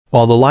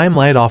While the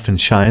limelight often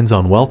shines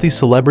on wealthy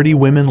celebrity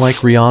women like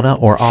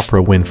Rihanna or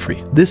Oprah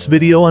Winfrey, this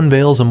video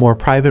unveils a more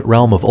private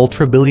realm of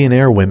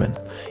ultra-billionaire women,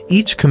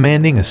 each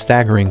commanding a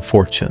staggering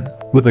fortune.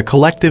 With a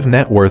collective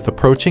net worth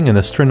approaching an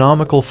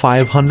astronomical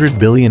 $500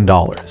 billion,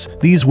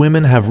 these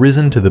women have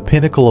risen to the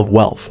pinnacle of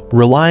wealth,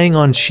 relying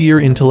on sheer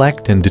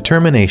intellect and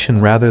determination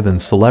rather than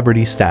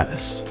celebrity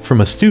status. From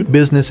astute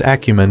business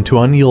acumen to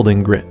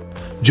unyielding grit,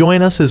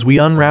 join us as we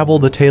unravel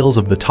the tales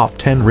of the top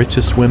 10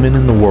 richest women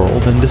in the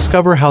world and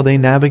discover how they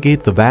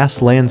navigate the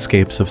vast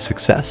landscapes of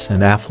success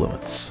and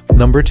affluence.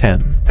 Number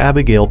 10.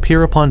 Abigail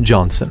Pierrepont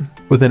Johnson.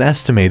 With an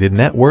estimated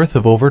net worth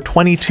of over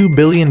 $22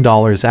 billion,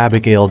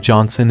 Abigail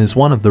Johnson is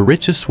one of the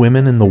richest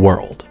women in the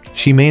world.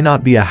 She may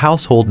not be a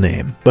household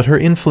name, but her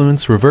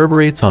influence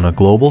reverberates on a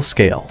global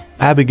scale.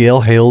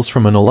 Abigail hails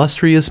from an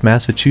illustrious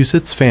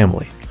Massachusetts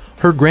family.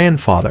 Her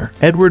grandfather,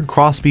 Edward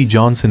Crosby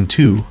Johnson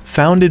II,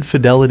 founded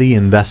Fidelity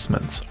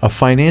Investments, a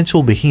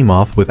financial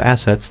behemoth with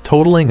assets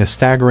totaling a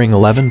staggering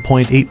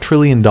 $11.8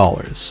 trillion.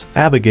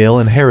 Abigail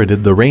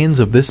inherited the reins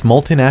of this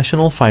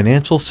multinational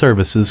financial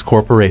services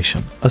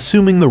corporation,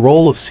 assuming the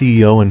role of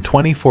CEO in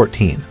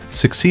 2014,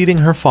 succeeding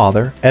her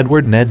father,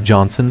 Edward Ned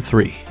Johnson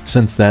III.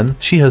 Since then,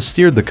 she has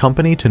steered the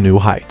company to new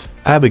heights.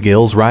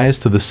 Abigail's rise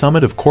to the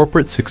summit of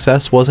corporate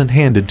success wasn't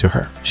handed to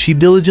her. She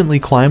diligently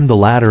climbed the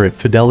ladder at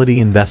Fidelity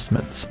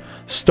Investments,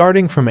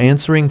 starting from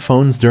answering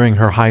phones during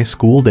her high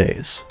school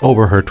days.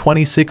 Over her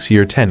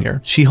 26-year tenure,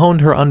 she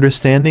honed her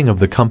understanding of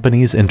the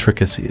company's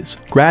intricacies,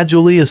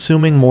 gradually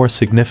assuming more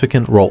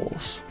significant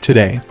roles.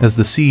 Today, as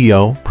the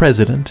CEO,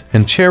 president,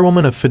 and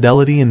chairwoman of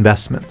Fidelity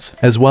Investments,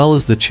 as well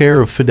as the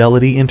chair of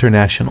Fidelity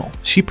International,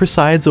 she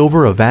presides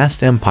over a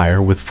vast empire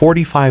with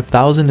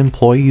 45,000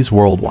 employees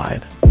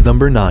worldwide.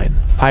 Number 9.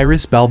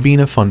 Iris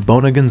Balbina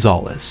Fontbona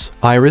Gonzalez.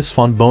 Iris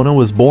Fontbona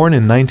was born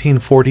in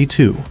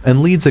 1942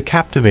 and leads a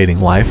captivating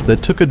life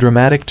that took a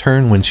dramatic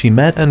turn when she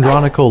met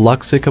Andrónico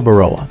Luksic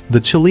Abaroa,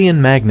 the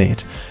Chilean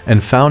magnate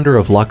and founder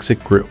of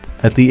Luksic Group,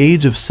 at the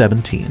age of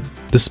 17.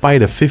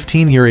 Despite a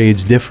 15-year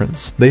age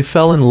difference, they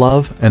fell in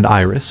love, and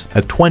Iris,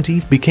 at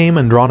 20, became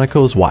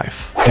Andrónico's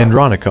wife.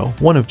 Andrónico,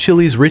 one of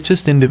Chile's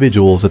richest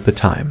individuals at the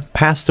time,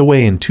 passed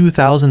away in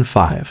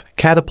 2005,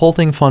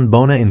 catapulting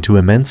Fontbona into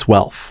immense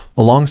wealth.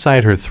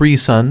 Alongside her three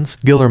sons,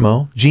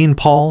 Guillermo,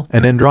 Jean-Paul,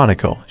 and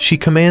Andrónico, she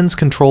commands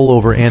control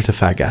over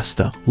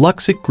Antofagasta,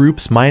 Luksic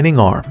Group's mining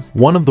arm,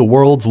 one of the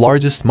world's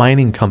largest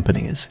mining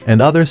companies,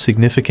 and other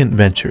significant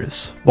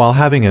ventures. While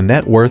having a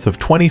net worth of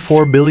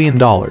 $24 billion,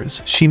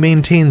 she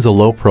maintains a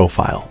low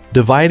profile,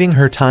 dividing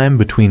her time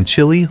between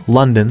Chile,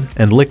 London,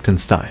 and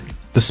Liechtenstein.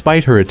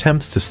 Despite her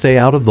attempts to stay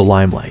out of the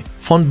limelight,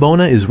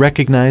 Fontbona is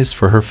recognized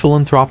for her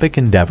philanthropic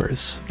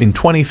endeavors. In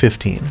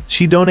 2015,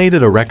 she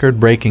donated a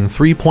record-breaking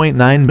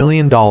 $3.9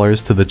 million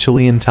to the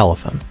Chilean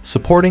Telethon,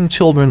 supporting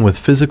children with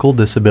physical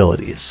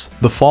disabilities.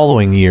 The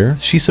following year,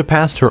 she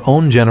surpassed her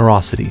own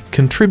generosity,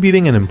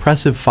 contributing an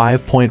impressive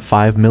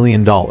 $5.5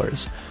 million,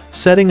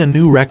 setting a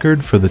new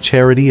record for the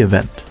charity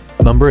event.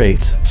 Number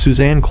 8.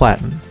 Suzanne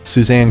Klatten.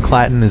 Suzanne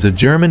Klatten is a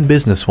German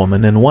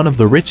businesswoman and one of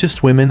the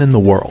richest women in the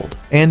world,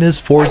 and has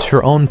forged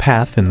her own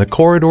path in the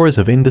corridors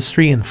of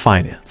industry and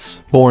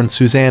finance. Born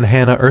Suzanne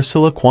Hannah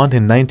Ursula Quandt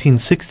in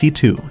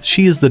 1962,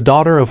 she is the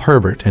daughter of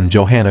Herbert and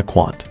Johanna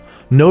Quandt,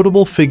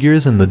 notable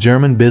figures in the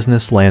German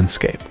business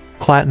landscape.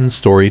 Klatten's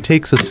story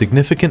takes a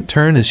significant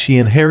turn as she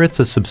inherits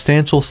a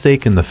substantial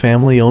stake in the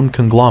family-owned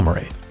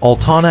conglomerate,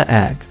 Altana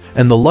AG,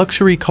 and the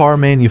luxury car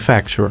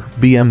manufacturer,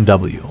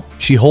 BMW.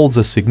 She holds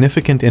a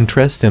significant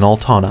interest in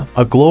Altana,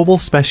 a global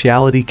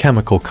specialty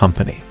chemical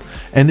company,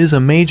 and is a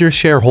major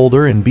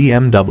shareholder in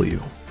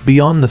BMW.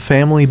 Beyond the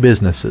family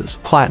businesses,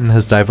 Klatten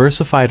has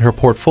diversified her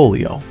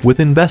portfolio, with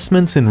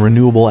investments in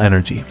renewable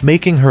energy,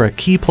 making her a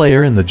key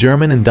player in the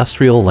German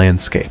industrial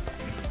landscape.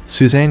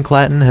 Suzanne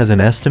Klatten has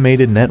an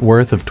estimated net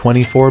worth of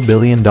 $24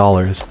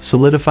 billion,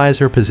 solidifies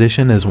her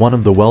position as one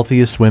of the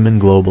wealthiest women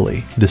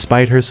globally.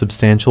 Despite her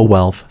substantial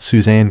wealth,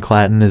 Suzanne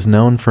Klatten is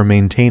known for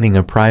maintaining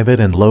a private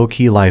and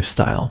low-key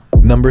lifestyle.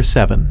 Number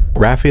 7.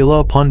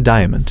 Rafaela Pont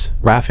Diamant.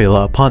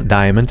 Rafaela Pont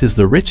Diamant is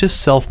the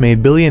richest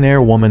self-made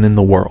billionaire woman in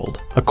the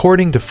world,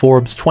 according to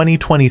Forbes'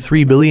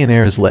 2023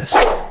 billionaires list.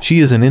 She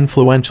is an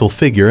influential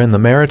figure in the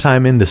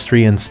maritime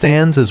industry and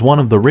stands as one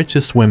of the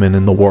richest women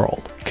in the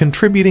world,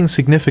 contributing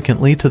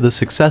significantly to the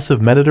success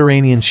of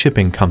Mediterranean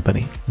Shipping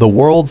Company, the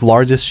world's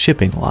largest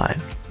shipping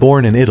line.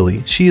 Born in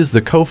Italy, she is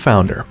the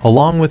co-founder,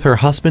 along with her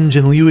husband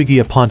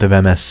Gianluigi Aponte of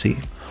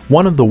MSC,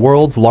 one of the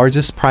world's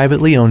largest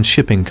privately owned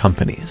shipping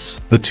companies.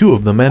 The two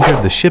of them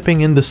entered the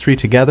shipping industry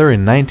together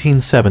in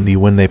 1970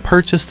 when they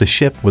purchased a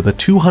ship with a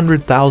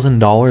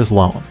 $200,000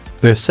 loan.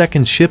 Their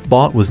second ship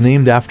bought was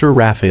named after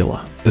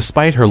Rafaela.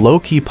 Despite her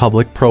low-key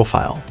public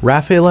profile,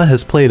 Rafaela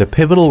has played a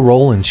pivotal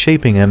role in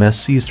shaping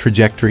MSC's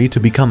trajectory to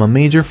become a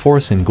major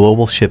force in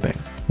global shipping.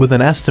 With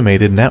an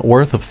estimated net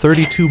worth of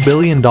 $32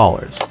 billion,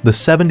 the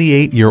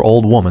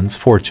 78-year-old woman's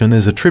fortune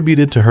is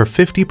attributed to her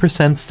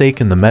 50%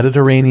 stake in the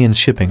Mediterranean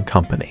Shipping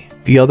Company.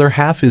 The other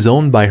half is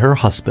owned by her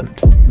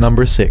husband.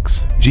 Number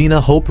 6.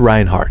 Gina Hope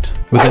Reinhardt.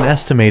 With an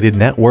estimated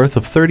net worth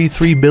of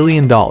 $33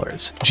 billion,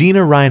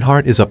 Gina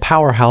Reinhardt is a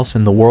powerhouse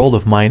in the world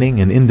of mining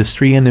and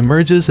industry and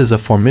emerges as a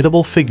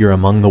formidable figure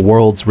among the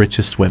world's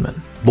richest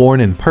women.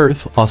 Born in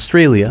Perth,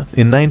 Australia,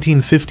 in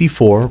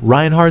 1954,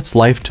 Reinhardt's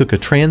life took a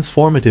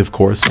transformative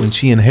course when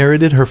she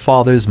inherited her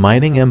father's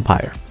mining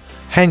empire,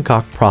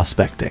 Hancock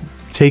Prospecting.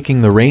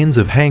 Taking the reins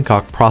of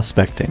Hancock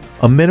Prospecting,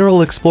 a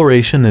mineral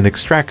exploration and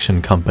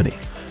extraction company,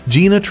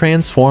 Gina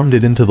transformed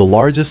it into the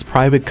largest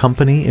private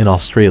company in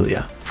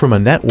Australia. From a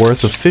net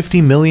worth of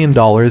 $50 million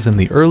in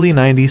the early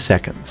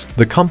 90s,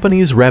 the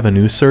company's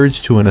revenue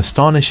surged to an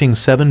astonishing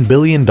 $7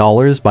 billion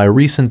by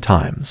recent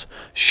times,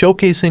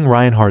 showcasing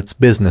Reinhardt's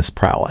business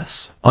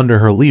prowess. Under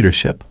her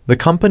leadership, the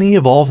company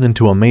evolved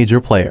into a major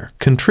player,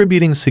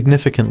 contributing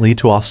significantly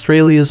to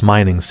Australia's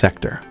mining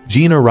sector.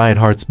 Gina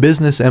Reinhardt's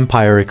business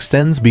empire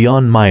extends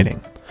beyond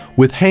mining,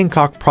 with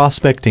Hancock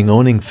Prospecting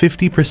owning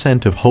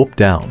 50% of Hope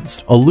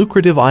Downs, a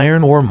lucrative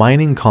iron ore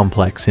mining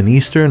complex in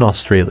eastern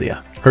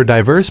Australia. Her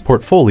diverse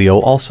portfolio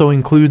also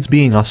includes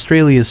being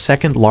Australia's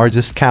second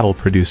largest cattle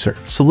producer,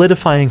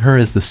 solidifying her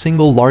as the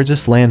single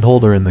largest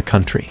landholder in the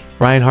country.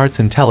 Reinhardt's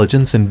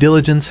intelligence and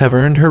diligence have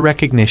earned her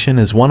recognition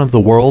as one of the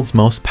world's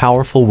most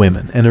powerful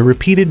women and a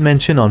repeated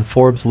mention on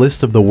Forbes'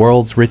 list of the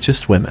world's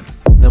richest women.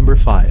 Number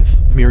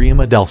 5. Miriam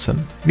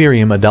Adelson.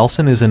 Miriam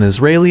Adelson is an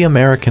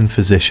Israeli-American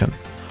physician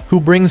who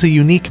brings a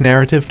unique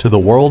narrative to the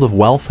world of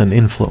wealth and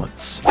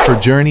influence. Her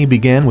journey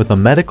began with a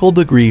medical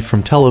degree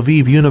from Tel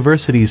Aviv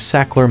University's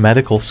Sackler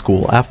Medical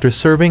School after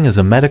serving as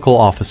a medical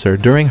officer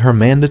during her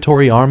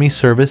mandatory army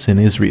service in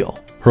Israel.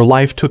 Her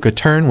life took a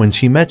turn when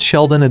she met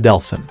Sheldon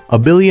Adelson, a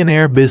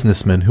billionaire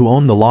businessman who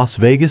owned the Las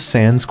Vegas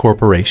Sands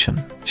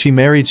Corporation. She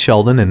married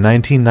Sheldon in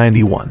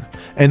 1991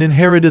 and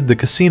inherited the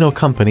casino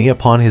company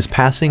upon his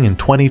passing in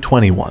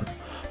 2021.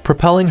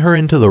 Propelling her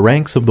into the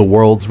ranks of the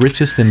world's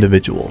richest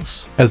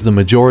individuals. As the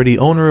majority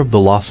owner of the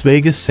Las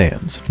Vegas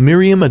Sands,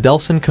 Miriam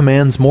Adelson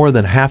commands more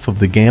than half of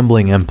the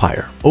gambling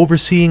empire,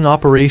 overseeing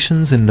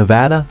operations in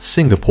Nevada,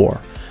 Singapore,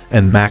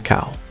 and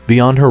Macau.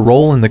 Beyond her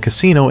role in the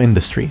casino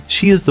industry,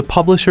 she is the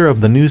publisher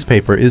of the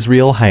newspaper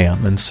Israel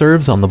Hayom and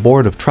serves on the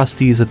board of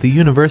trustees at the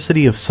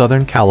University of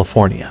Southern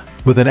California.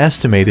 With an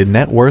estimated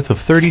net worth of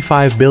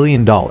 $35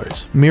 billion,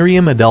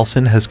 Miriam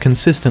Adelson has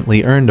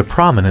consistently earned a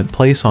prominent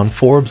place on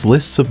Forbes'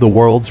 lists of the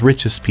world's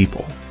richest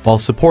people. While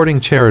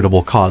supporting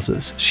charitable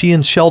causes, she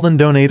and Sheldon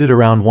donated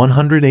around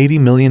 $180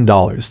 million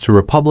to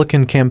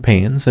Republican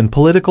campaigns and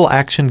political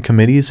action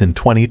committees in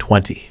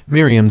 2020.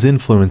 Miriam's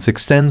influence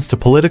extends to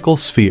political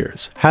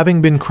spheres,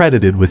 having been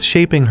credited with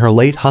shaping her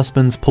late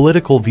husband's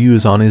political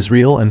views on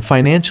Israel and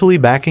financially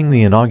backing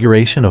the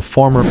inauguration of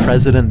former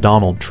President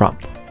Donald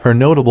Trump. Her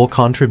notable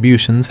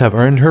contributions have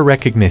earned her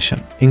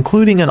recognition,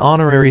 including an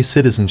honorary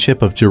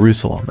citizenship of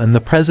Jerusalem and the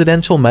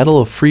Presidential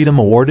Medal of Freedom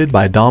awarded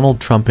by Donald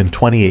Trump in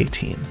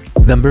 2018.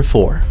 Number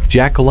 4.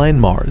 Jacqueline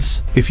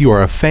Mars. If you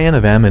are a fan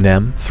of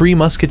M&M, Three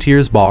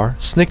Musketeers bar,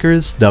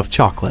 Snickers, Dove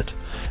chocolate,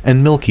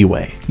 and Milky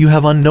Way, you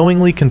have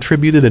unknowingly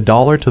contributed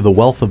 $1 to the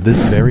wealth of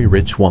this very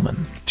rich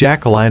woman.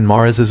 Jacqueline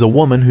Mars is a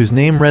woman whose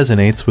name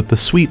resonates with the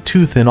sweet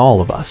tooth in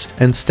all of us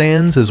and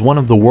stands as one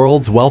of the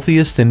world's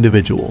wealthiest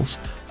individuals,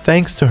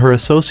 thanks to her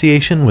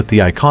association with the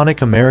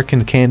iconic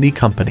American candy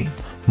company,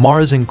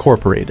 Mars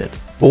Incorporated.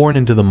 Born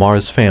into the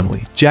Mars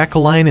family,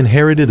 Jacqueline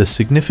inherited a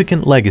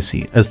significant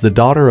legacy as the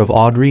daughter of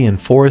Audrey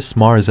and Forrest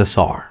Mars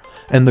Sr.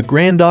 and the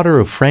granddaughter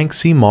of Frank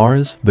C.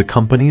 Mars, the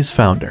company's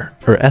founder.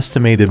 Her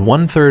estimated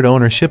one-third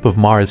ownership of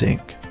Mars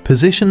Inc.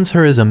 positions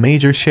her as a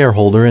major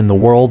shareholder in the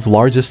world's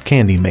largest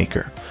candy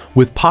maker,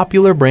 with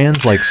popular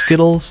brands like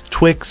Skittles,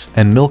 Twix,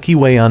 and Milky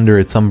Way under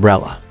its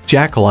umbrella.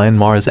 Jacqueline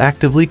Mars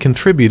actively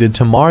contributed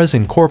to Mars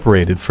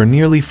Incorporated for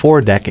nearly 4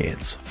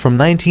 decades, from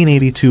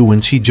 1982 when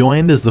she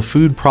joined as the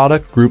Food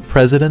Product Group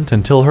president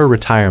until her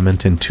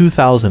retirement in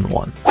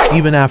 2001.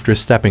 Even after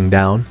stepping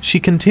down, she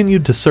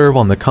continued to serve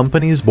on the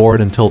company's board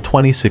until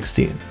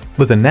 2016.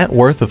 With a net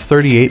worth of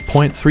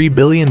 $38.3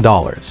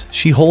 billion,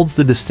 she holds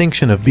the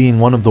distinction of being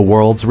one of the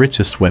world's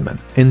richest women,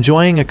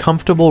 enjoying a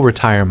comfortable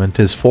retirement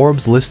as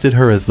Forbes listed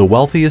her as the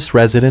wealthiest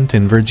resident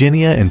in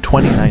Virginia in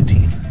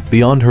 2019.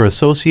 Beyond her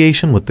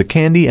association with the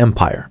candy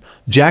empire,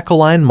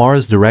 Jacqueline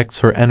Mars directs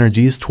her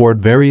energies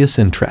toward various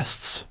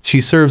interests. She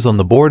serves on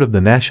the board of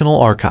the National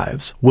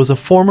Archives, was a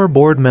former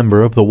board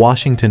member of the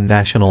Washington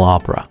National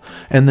Opera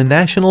and the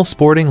National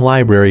Sporting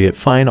Library at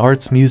Fine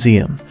Arts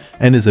Museum,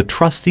 and is a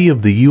trustee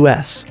of the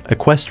U.S.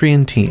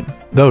 Equestrian Team.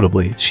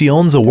 Notably, she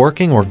owns a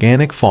working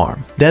organic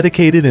farm,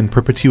 dedicated in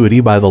perpetuity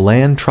by the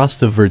Land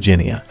Trust of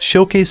Virginia,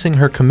 showcasing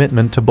her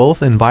commitment to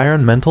both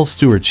environmental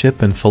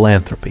stewardship and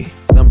philanthropy.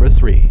 Number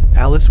 3.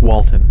 Alice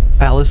Walton.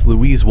 Alice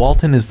Louise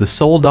Walton is the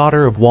sole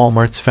daughter of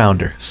Walmart's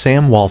founder,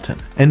 Sam Walton,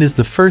 and is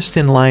the first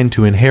in line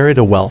to inherit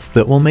a wealth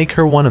that will make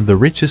her one of the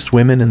richest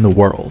women in the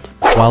world.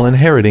 While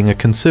inheriting a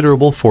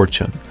considerable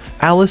fortune,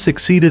 Alice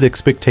exceeded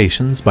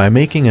expectations by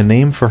making a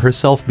name for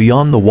herself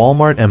beyond the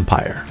Walmart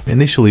empire.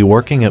 Initially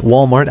working at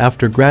Walmart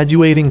after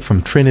graduating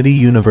from Trinity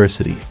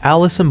University,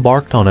 Alice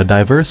embarked on a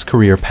diverse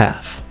career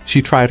path.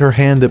 she tried her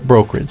hand at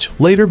brokerage,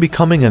 later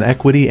becoming an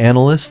equity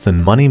analyst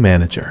and money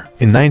manager.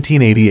 In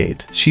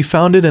 1988, she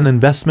founded an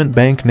investment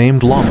bank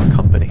named Llama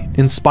Company,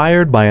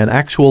 inspired by an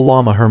actual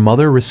llama her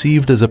mother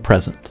received as a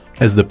present.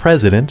 As the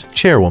president,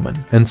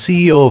 chairwoman, and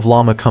CEO of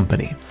Llama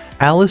Company,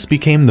 Alice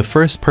became the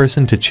first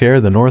person to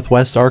chair the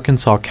Northwest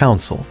Arkansas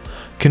Council,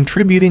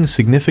 contributing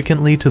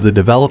significantly to the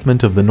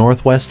development of the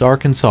Northwest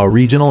Arkansas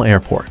Regional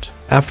Airport.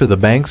 After the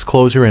bank's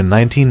closure in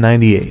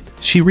 1998,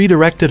 she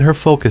redirected her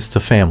focus to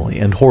family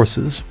and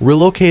horses,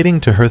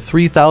 relocating to her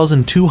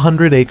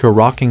 3,200-acre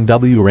Rocking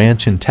W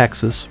Ranch in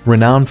Texas,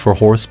 renowned for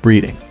horse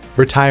breeding.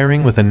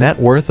 Retiring with a net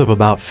worth of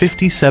about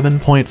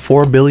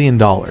 $57.4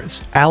 billion,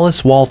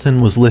 Alice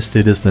Walton was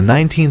listed as the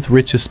 19th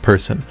richest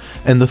person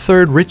and the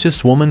 3rd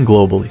richest woman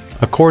globally,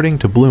 according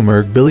to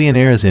Bloomberg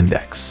Billionaires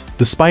Index.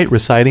 Despite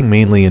residing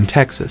mainly in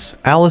Texas,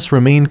 Alice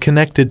remained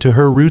connected to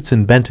her roots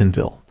in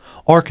Bentonville,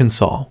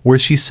 Arkansas, where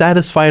she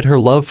satisfied her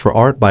love for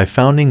art by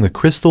founding the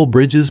Crystal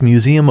Bridges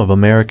Museum of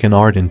American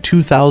Art in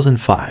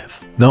 2005.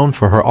 Known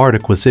for her art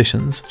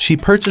acquisitions, she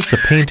purchased a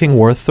painting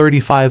worth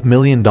 $35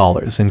 million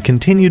and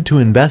continued to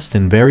invest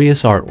in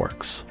various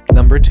artworks.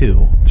 Number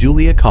 2.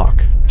 Julia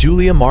Koch.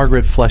 Julia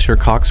Margaret Flesher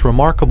Koch's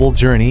remarkable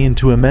journey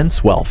into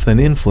immense wealth and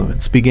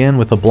influence began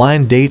with a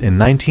blind date in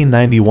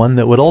 1991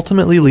 that would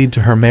ultimately lead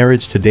to her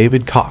marriage to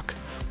David Koch,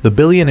 the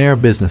billionaire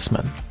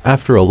businessman.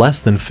 After a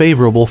less than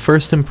favorable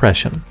first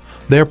impression,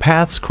 their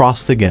paths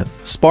crossed again,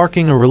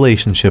 sparking a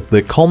relationship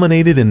that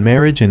culminated in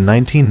marriage in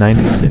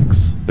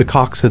 1996. The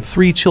Kochs had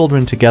 3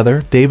 children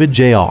together: David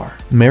Jr.,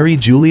 Mary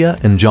Julia,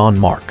 and John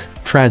Mark.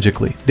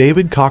 Tragically,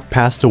 David Koch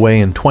passed away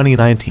in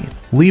 2019,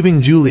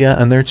 leaving Julia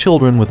and their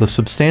children with a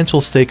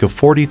substantial stake of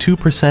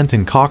 42%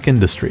 in Koch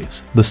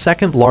Industries, the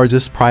second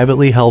largest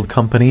privately held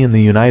company in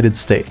the United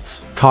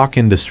States. Koch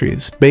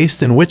Industries,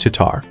 based in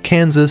Wichita,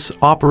 Kansas,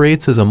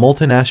 operates as a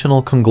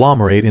multinational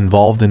conglomerate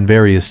involved in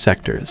various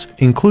sectors,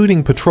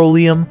 including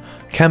petroleum,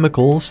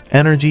 chemicals,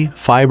 energy,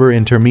 fiber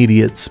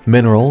intermediates,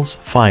 minerals,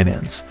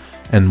 finance,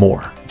 and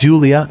more.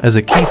 Julia, as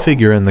a key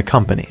figure in the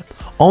company,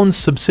 owns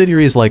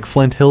subsidiaries like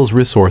Flint Hills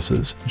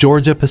Resources,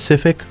 Georgia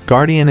Pacific,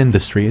 Guardian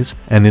Industries,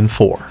 and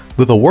Infor.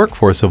 With a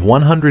workforce of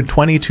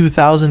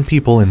 122,000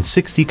 people in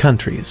 60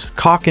 countries,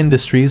 Koch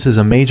Industries is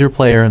a major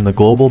player in the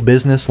global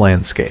business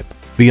landscape.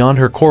 Beyond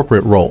her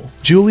corporate role,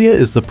 Julia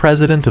is the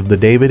president of the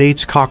David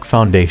H. Koch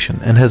Foundation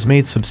and has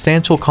made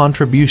substantial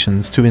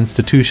contributions to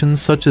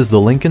institutions such as the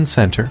Lincoln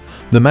Center,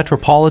 the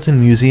Metropolitan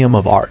Museum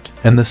of Art,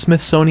 and the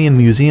Smithsonian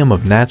Museum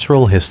of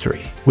Natural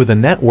History. With a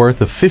net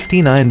worth of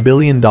 $59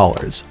 billion,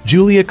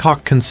 Julia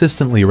Koch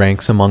consistently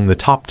ranks among the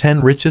top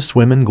 10 richest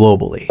women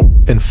globally.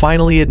 And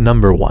finally at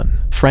number 1,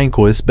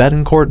 Françoise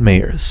Bettencourt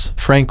Meyers.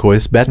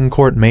 Françoise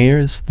Bettencourt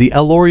Meyers, the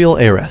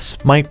allurial heiress,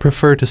 might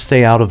prefer to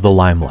stay out of the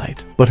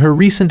limelight, but her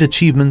recent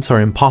achievements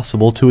are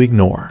impossible to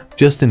ignore.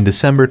 Just in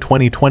December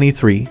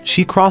 2023,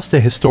 she crossed a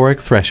historic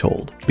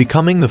threshold,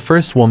 becoming the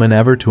first woman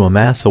ever to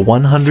amass a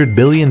 $100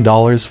 billion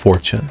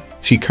fortune.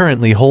 She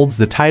currently holds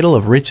the title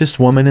of richest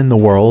woman in the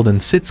world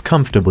and sits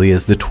comfortably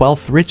as the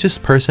 12th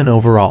richest person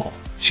overall.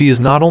 She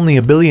is not only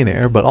a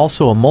billionaire but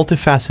also a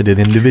multifaceted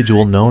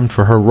individual known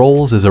for her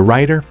roles as a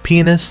writer,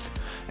 pianist,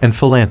 and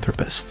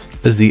philanthropist.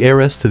 As the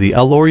heiress to the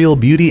L'Oreal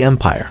Beauty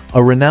Empire,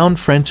 a renowned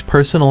French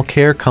personal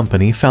care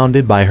company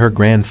founded by her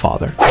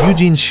grandfather,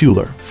 Eugene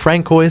Schuller,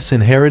 Françoise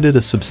inherited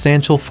a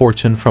substantial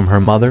fortune from her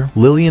mother,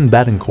 Lillian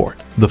Bettencourt,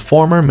 the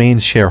former main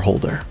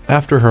shareholder.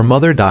 After her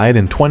mother died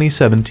in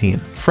 2017,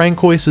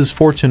 Françoise's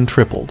fortune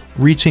tripled,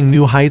 reaching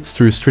new heights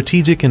through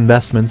strategic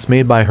investments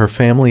made by her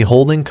family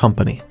holding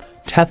company,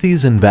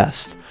 Tethys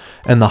Invest,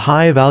 and the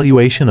high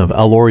valuation of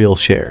L'Oreal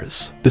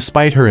shares.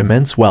 Despite her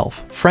immense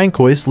wealth,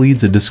 Françoise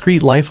leads a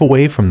discreet life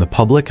away from the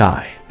public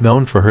eye.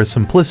 Known for her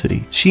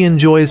simplicity, she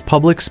enjoys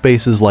public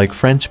spaces like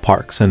French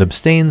parks and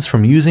abstains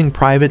from using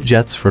private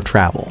jets for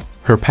travel.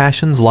 Her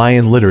passions lie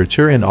in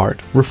literature and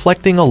art,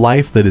 reflecting a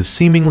life that is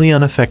seemingly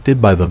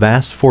unaffected by the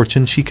vast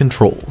fortune she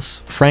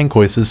controls.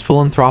 Françoise's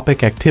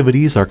philanthropic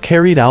activities are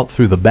carried out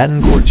through the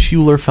Bettencourt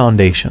Schuller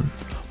Foundation,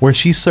 where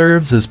she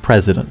serves as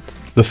president.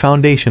 The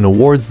foundation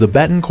awards the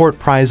Bettencourt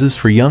Prizes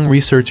for young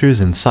researchers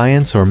in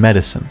science or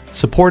medicine,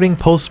 supporting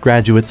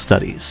postgraduate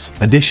studies.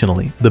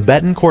 Additionally, the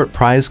Bettencourt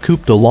Prize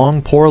Coupe de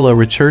Longue pour la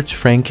Recherche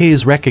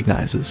Française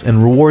recognizes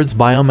and rewards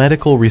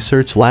biomedical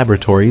research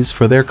laboratories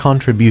for their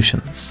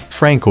contributions.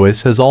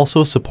 Françoise has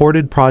also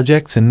supported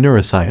projects in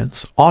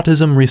neuroscience,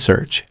 autism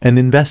research, and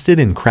invested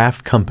in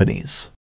craft companies.